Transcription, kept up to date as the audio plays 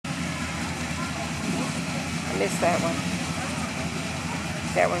missed that one.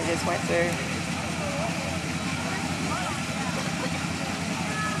 That one just went through.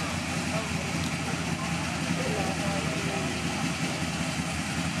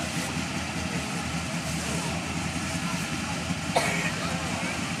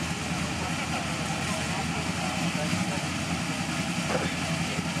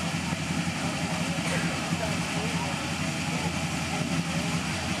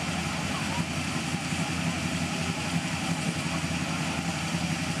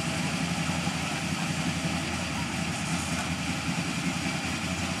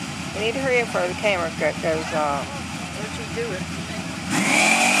 We need to hurry up before the camera goes off. Let you do it.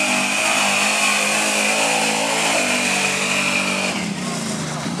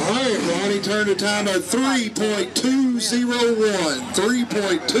 All right, Ronnie turned the time at 3.201.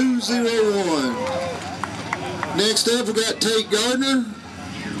 3.201. Next up, we got Tate Gardner.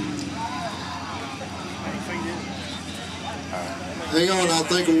 Hang on, I'll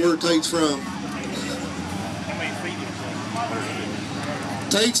think of where Tate's from.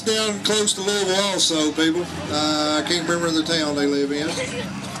 Tate's down close to Louisville also, people. I can't remember the town they live in.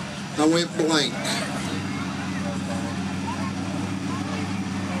 I went blank.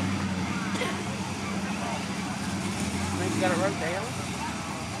 You got it wrote down?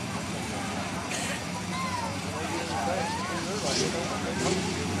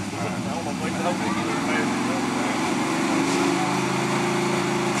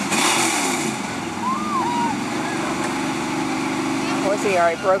 What's he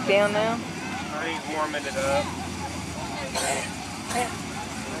already broke down now? He's warming it up.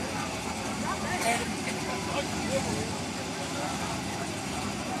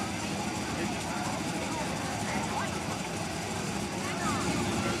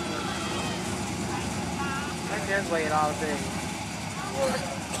 That's the way it ought to be.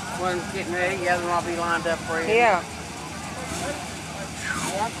 One's getting ready, the other one will be lined up for you. Yeah.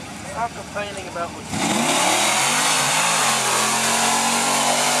 I'm complaining about what.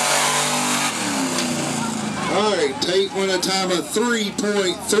 All right, Tate went a time of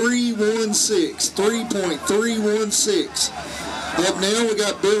 3.316. 3.316. Up now we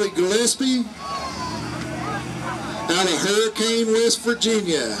got Billy Gillespie out of Hurricane, West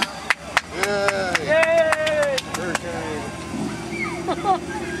Virginia. Yay! Hurricane.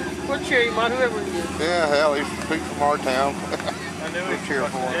 We'll cheer him on whoever he is. Yeah, hell, he's from our town. I knew he was cheer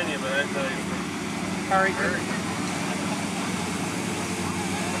from for him. Virginia, but I tell you. Hurricane.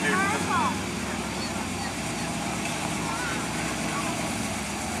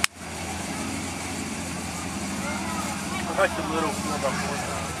 I like the little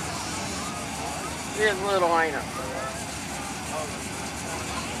 4x4. It is little, ain't it?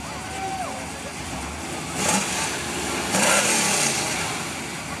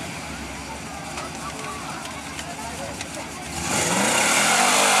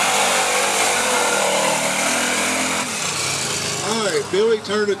 All right, Billy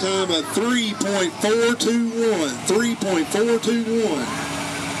turned a time of 3.421.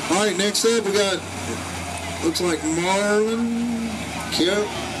 3.421. All right, next up we got, looks like Marlon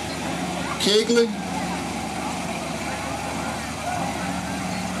Kegley.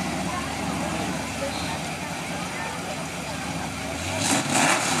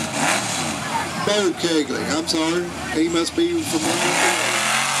 Bo Kegley, I'm sorry. He must be from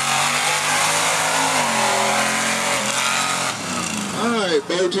All right,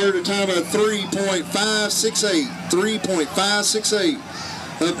 Bo turned a time of 3.568. 3.568.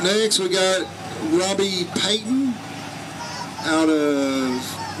 Up next, we got Robbie Payton out of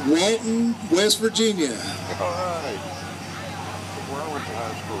Walton, West Virginia. All right. Where I went to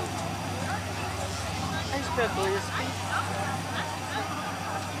high school. I spelled Gillespie.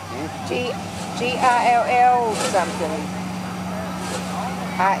 G-I-L-L something.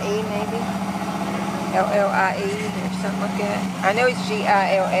 I-E maybe? L-L-I-E or something like that. I know it's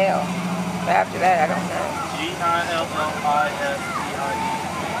G-I-L-L, but after that I don't know. Gilllistie.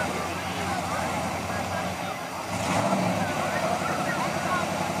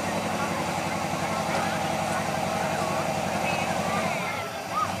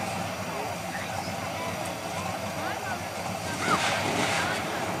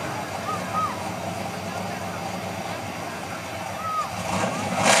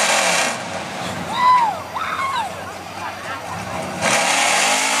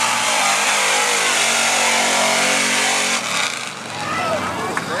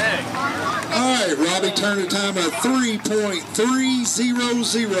 Robbie turned a time of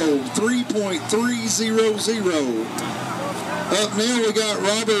 3.300. 3.300. Up now we got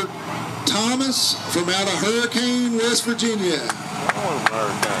Robert Thomas from out of Hurricane, West Virginia.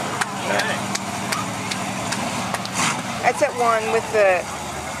 that one with the...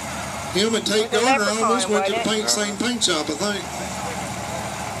 Him and Tate With the Gardner leprechaun, almost went to the wasn't it? same paint shop, I think.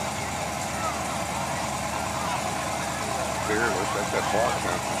 Here, looks like that block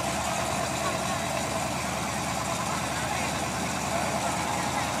now.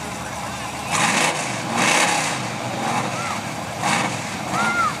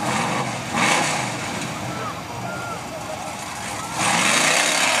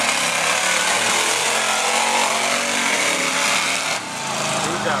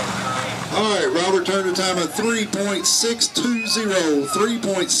 Alright, Robert turned the time at 3.620.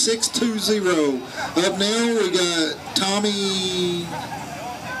 3.620. Up now we got Tommy,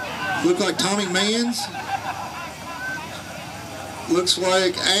 look like Tommy Mans. Looks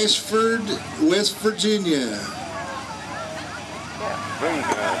like Ashford, West Virginia.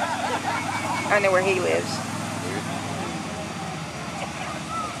 I know where he lives.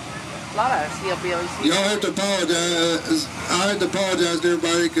 A lot of us hillbillies. Y'all have to apologize. I have to apologize to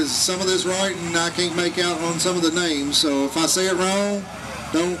everybody because some of this writing I can't make out on some of the names. So if I say it wrong,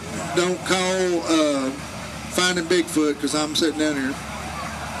 don't call Finding Bigfoot because I'm sitting down here.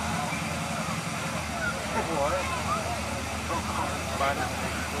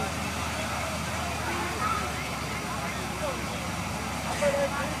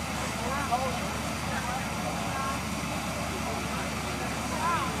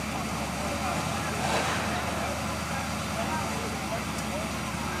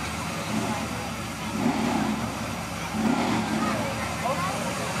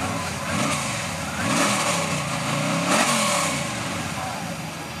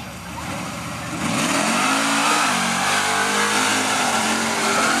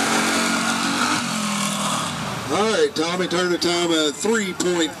 Alright, Tommy turned the time at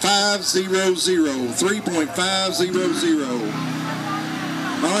 3.500.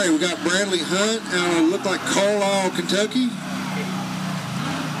 3.500. Alright, we got Bradley Hunt out of, look like Carlisle, Kentucky.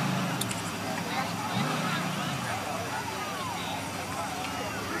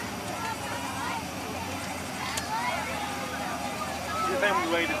 Good thing we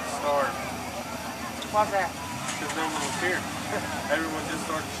waited to start. What's that? Because no one was here. Everyone just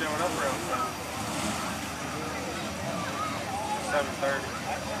started showing up around 7:30.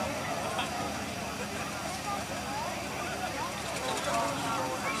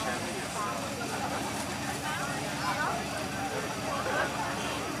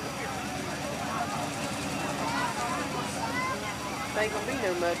 There ain't gonna be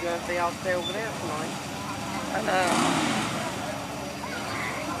no mud run if they all stay over there tonight. I know.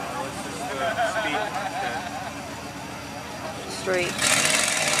 Let's just speed. Street.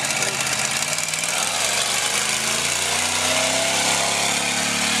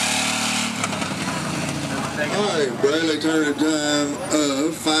 Alright, Bradley turned the time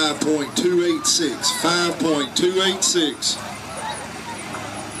of 5.286. 5.286.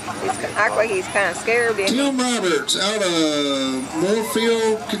 Act like he's kind of scared. Tim Roberts out of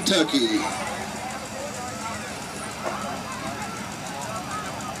Moorfield, Kentucky.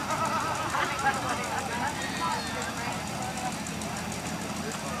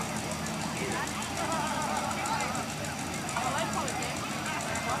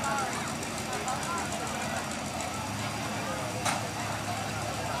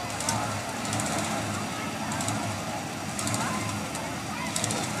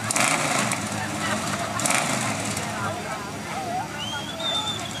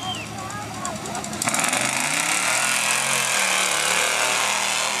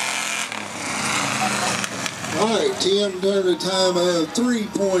 Alright, Tim turned the time of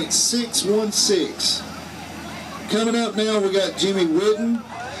 3.616. Coming up now, we got Jimmy Whitten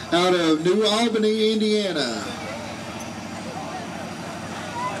out of New Albany, Indiana.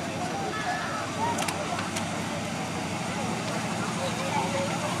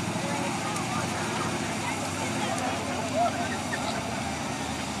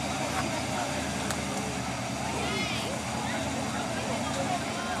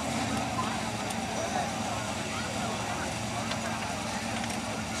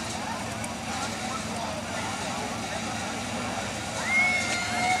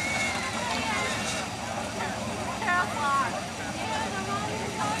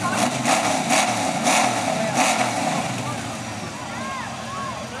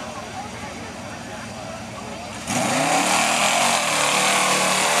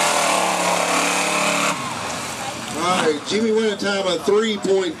 Jimmy went a time of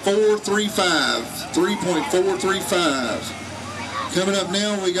 3.435. 3.435. Coming up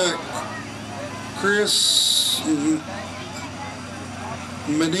now, we got Chris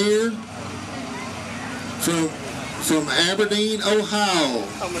Manier from Aberdeen, Ohio.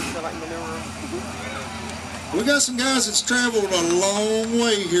 Almost feel like manure. We got some guys that's traveled a long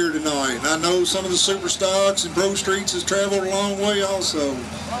way here tonight. And I know some of the super stocks and pro streets has traveled a long way also.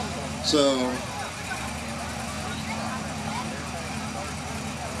 So.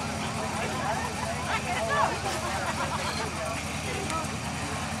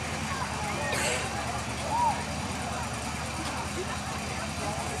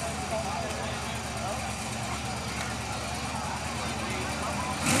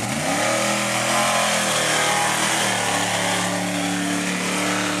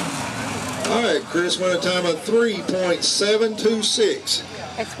 All right, Chris went a time of 3.726.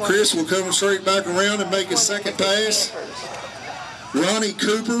 Chris will come straight back around and make his second pass. Ronnie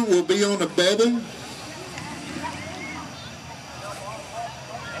Cooper will be on the bubble.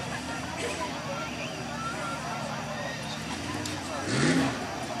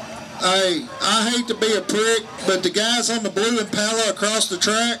 I hate to be a prick, but the guys on the blue Impala across the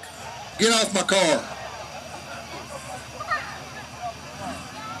track, get off my car.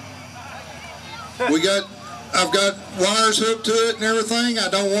 I've got wires hooked to it and everything. I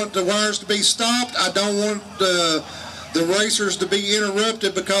don't want the wires to be stopped. I don't want the racers to be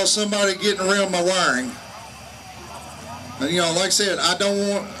interrupted because somebody getting around my wiring. And, you know, like I said, I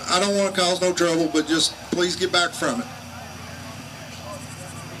don't want to cause no trouble, but just please get back from it.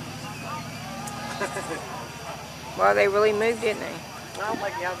 Well, they really moved, didn't they? I don't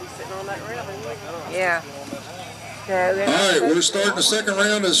think y'all be sitting on that rail. Yeah. So, all right, we're starting the second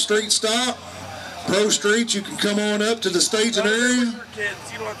round of street stop. Pro Street, you can come on up to the staging area.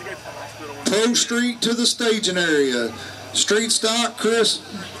 Pro Street to the staging area. Street stock, Chris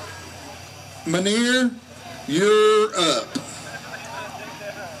Manier, you're up.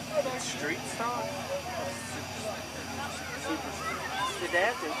 Street stock?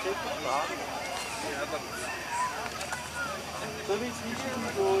 That's in super stock. Yeah,